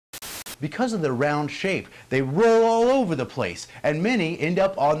Because of their round shape, they roll all over the place, and many end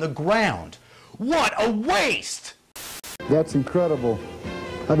up on the ground. What a waste! That's incredible.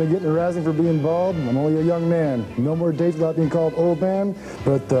 I've been getting harassing for being bald. I'm only a young man. No more dates without being called old man,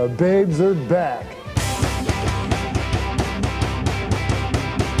 but the babes are back.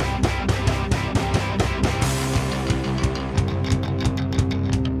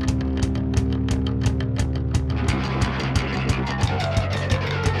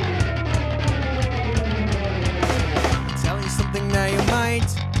 Tell you something now you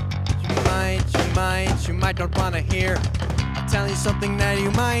might not wanna hear. I'll tell you something that you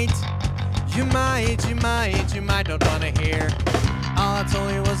might not wanna hear. All I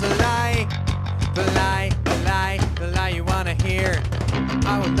told you was a lie, the lie you wanna hear.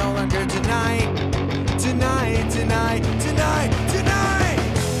 I will no longer deny.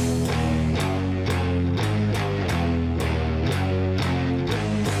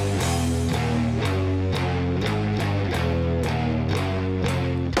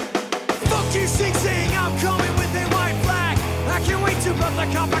 Fuck you, Sing Sing, I'm coming with a white flag. I can't wait to put the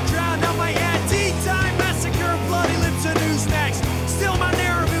copper crown on my head. Tea time, massacre, bloody lips and who's next? Still my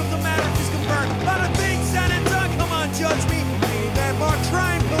narrative, the matter is confirmed. A lot of things said and done, come on, judge me. There are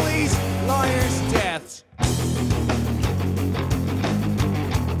crime, police, lawyers, deaths.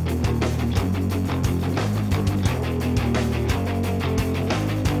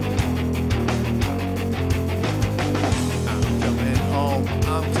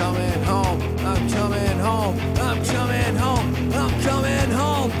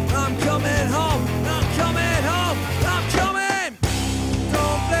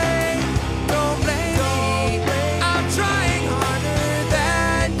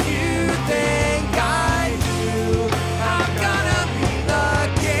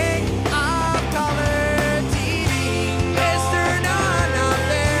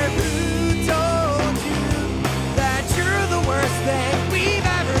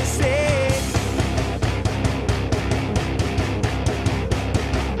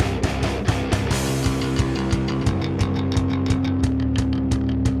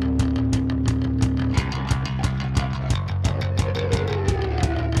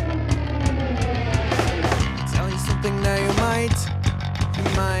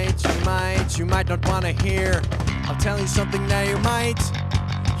 You might not wanna hear. I'll tell you something that you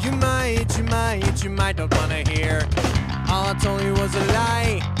might not wanna hear. All I told you was a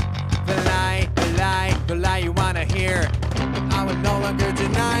lie, the lie you wanna hear. I will no longer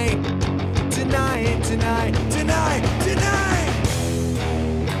deny.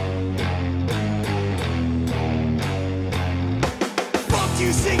 Fuck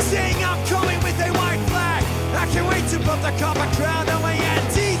you, Sing Sing, I'm coming with a white flag. I can't wait to put the copper crown on my head.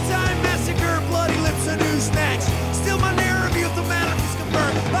 Tea time, massacre, bloody lips and who's next? Still my narrative, the matter is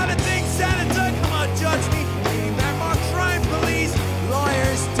confirmed. A lot of things said and done, come on, judge me. There are crime, police,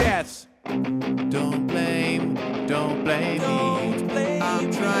 lawyers, deaths. Don't blame me.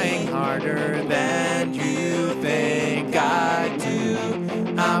 I'm trying harder than you think I do.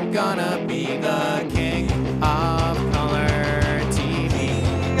 I'm gonna be the king of color TV.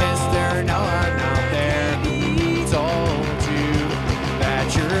 Is there no one out there who told you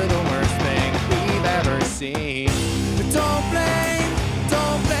that you're the worst thing we've ever seen? But don't blame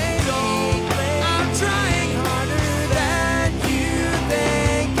me. I'm trying harder than you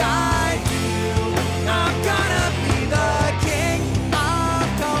think I do. I'm gonna be the king of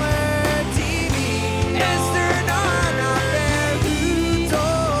color TV. Is there no one out there who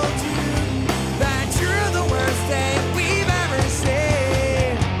told you that you're the worst thing we've ever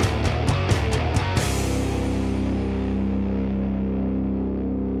seen?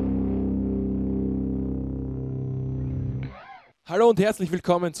 Hallo und herzlich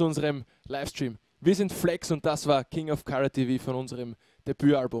willkommen zu unserem Livestream. Wir sind Fleks und das war King of Color TV von unserem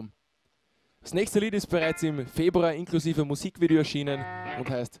Debütalbum. Das nächste Lied ist bereits im Februar inklusive Musikvideo erschienen und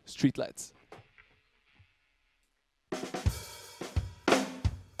heißt Streetlights.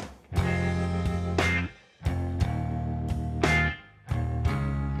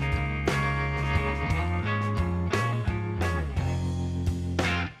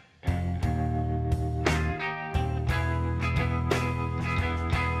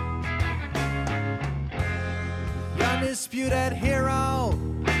 Undisputed hero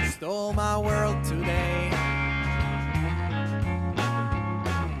stole my world today.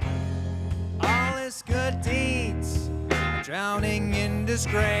 All his good deeds are drowning in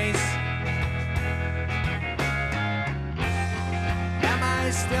disgrace. Am I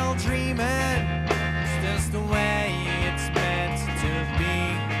still dreaming? Is this the way it's meant to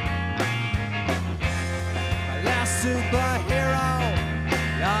be? My last superhero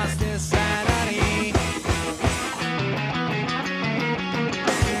lost his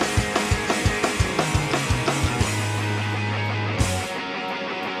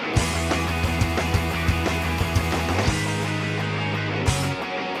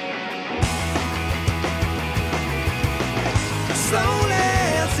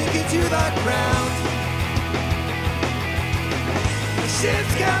the ground. The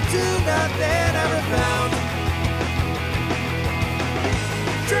ship's come to nothing ever found.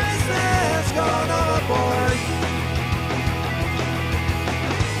 Traceless gone overboard.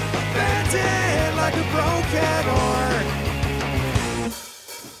 Abandoned like a broken oar.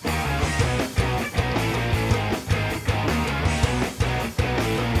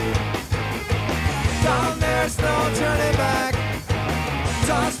 Down there's no turning back.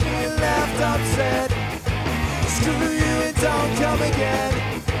 Toss me left upset. Screw you and don't come again.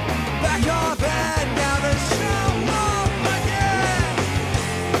 Back off and never show up again.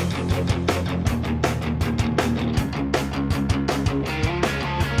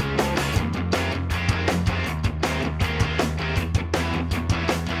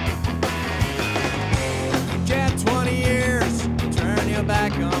 Get 20 years, turn your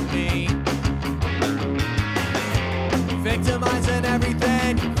back on me. Victimizing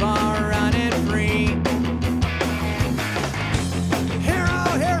everything, far running free. Hero,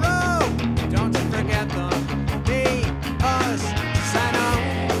 hero, don't you forget them. Me, us, 'cause I know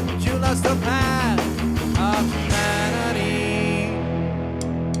you lost the path of humanity.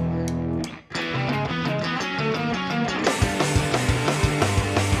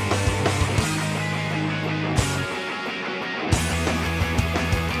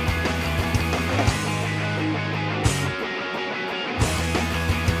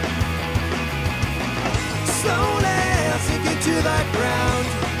 Slowly sinking to the ground.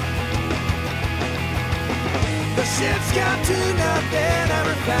 The ship's come to nothing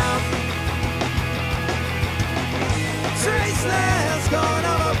ever found. Traceless gone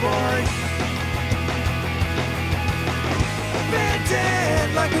overboard.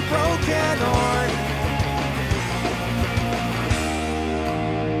 Abandoned like a broken oar.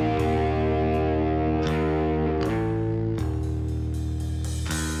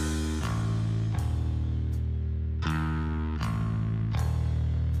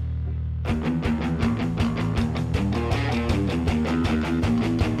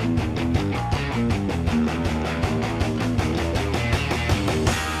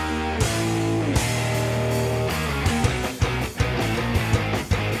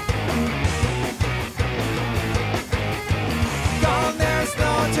 Gone, there's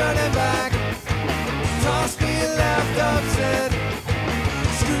no turning back. Toss me left upset.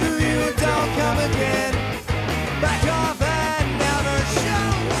 Screw you, don't come again. Back off and never show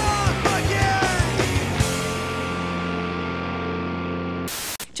up again.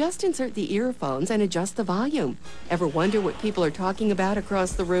 Just insert the earphones and adjust the volume. Ever wonder what people are talking about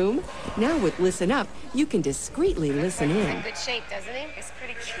across the room? Now with Listen Up, you can discreetly listen in. Good shape, doesn't he? It's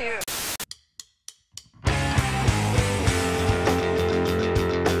pretty cute.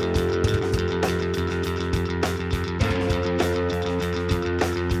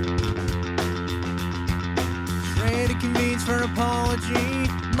 Trade convenes for apology.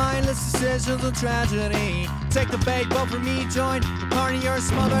 Mindless decisions of tragedy. Take the bait, vote for me, join the party you're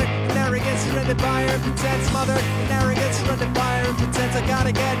smothered. In arrogance, surrendered by her pretense, smothered. In arrogance, surrendered by her pretense. I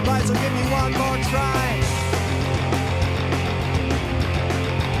gotta get by, so give me one more try.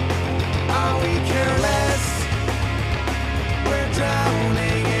 Are we careless? We're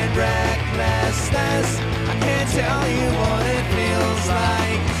drowning in recklessness. I can't tell you what it feels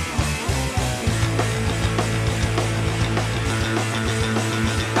like.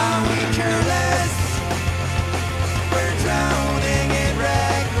 Are we careless? We're drowning in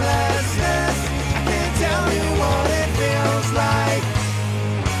recklessness. I can't tell you what it feels like.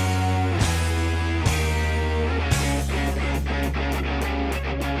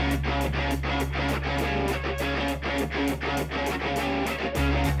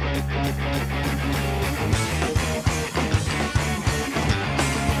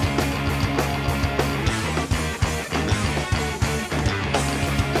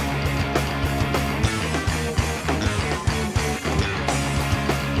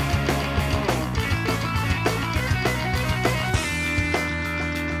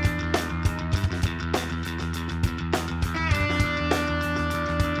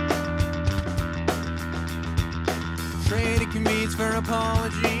 For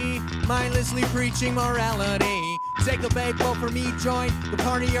apology, mindlessly preaching morality. Take the bait, vote for me, join the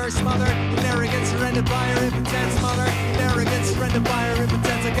party you're smothered. In arrogance, surrendered by her impotence, mother. In arrogance, surrendered by her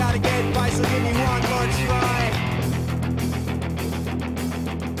impotence. I gotta get by, so give me one more try.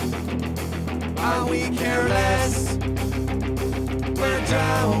 Are we careless? We're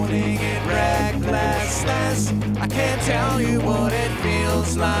drowning in recklessness. I can't tell you what it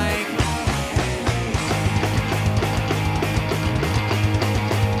feels like.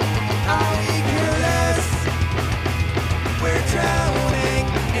 Are we careless? We're drowning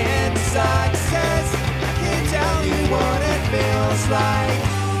in feels like.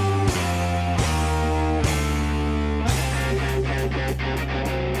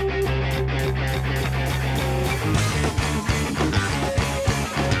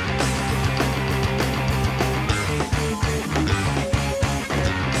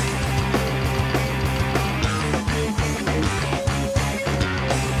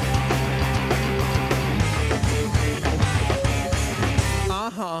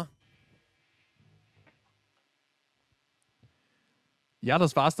 Ja,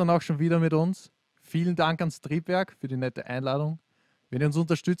 das war's dann auch schon wieder mit uns. Vielen Dank ans Triebwerk für die nette Einladung. Wenn ihr uns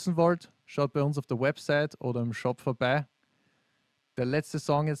unterstützen wollt, schaut bei uns auf der Website oder im Shop vorbei. Der letzte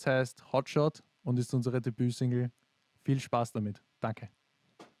Song jetzt heißt Hotshot und ist unsere Debütsingle. Viel Spaß damit. Danke.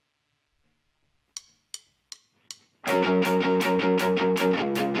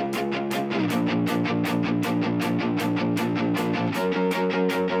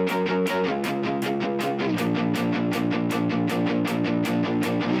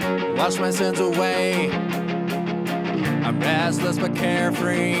 Wash my sins away. I'm restless but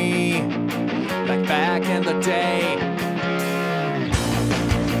carefree, like back in the day.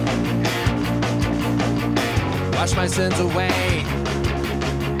 Wash my sins away.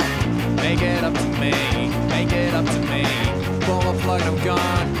 Make it up to me, make it up to me. Pull the plug and I'm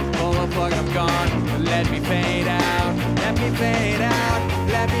gone, pull the plug and I'm gone. Let me fade out, let me fade out,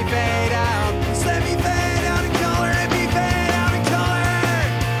 let me fade out. Just let me fade out in color, let me fade out in color.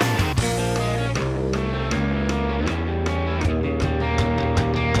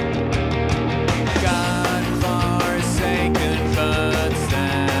 God-forsaken but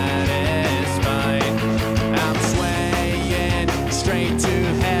satisfied. I'm swaying straight to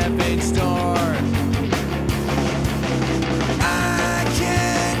heaven's door. I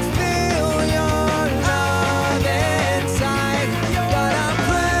can feel your love inside, but I'm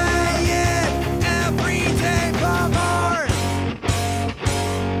praying every day for more.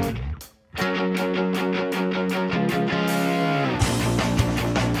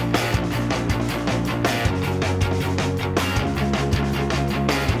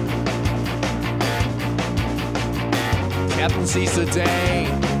 Captain sees the day,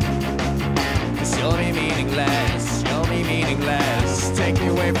 'cause you'll be meaningless, you'll be meaningless. Take me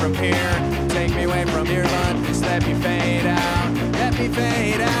away from here, take me away from here, but just let me fade out, let me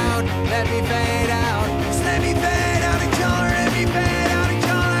fade out, let me fade out. Just let me fade out in color, let me fade out in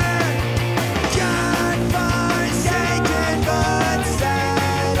color. God-forsaken but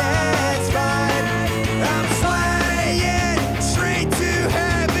satisfied. I'm swaying straight to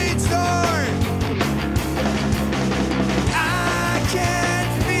heaven's door. I can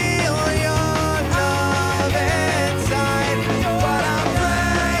feel your love inside, but I'm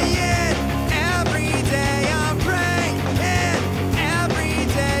praying every day. I'm praying every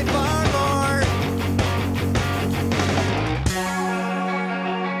day for more.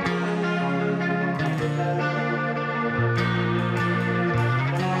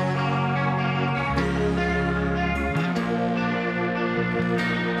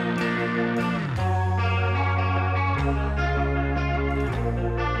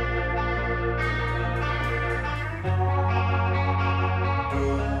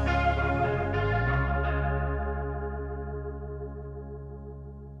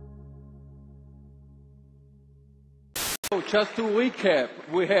 So just to recap,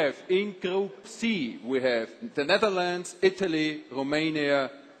 we have in Group C, we have the Netherlands, Italy,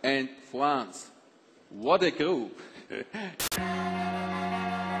 Romania and France. What a group!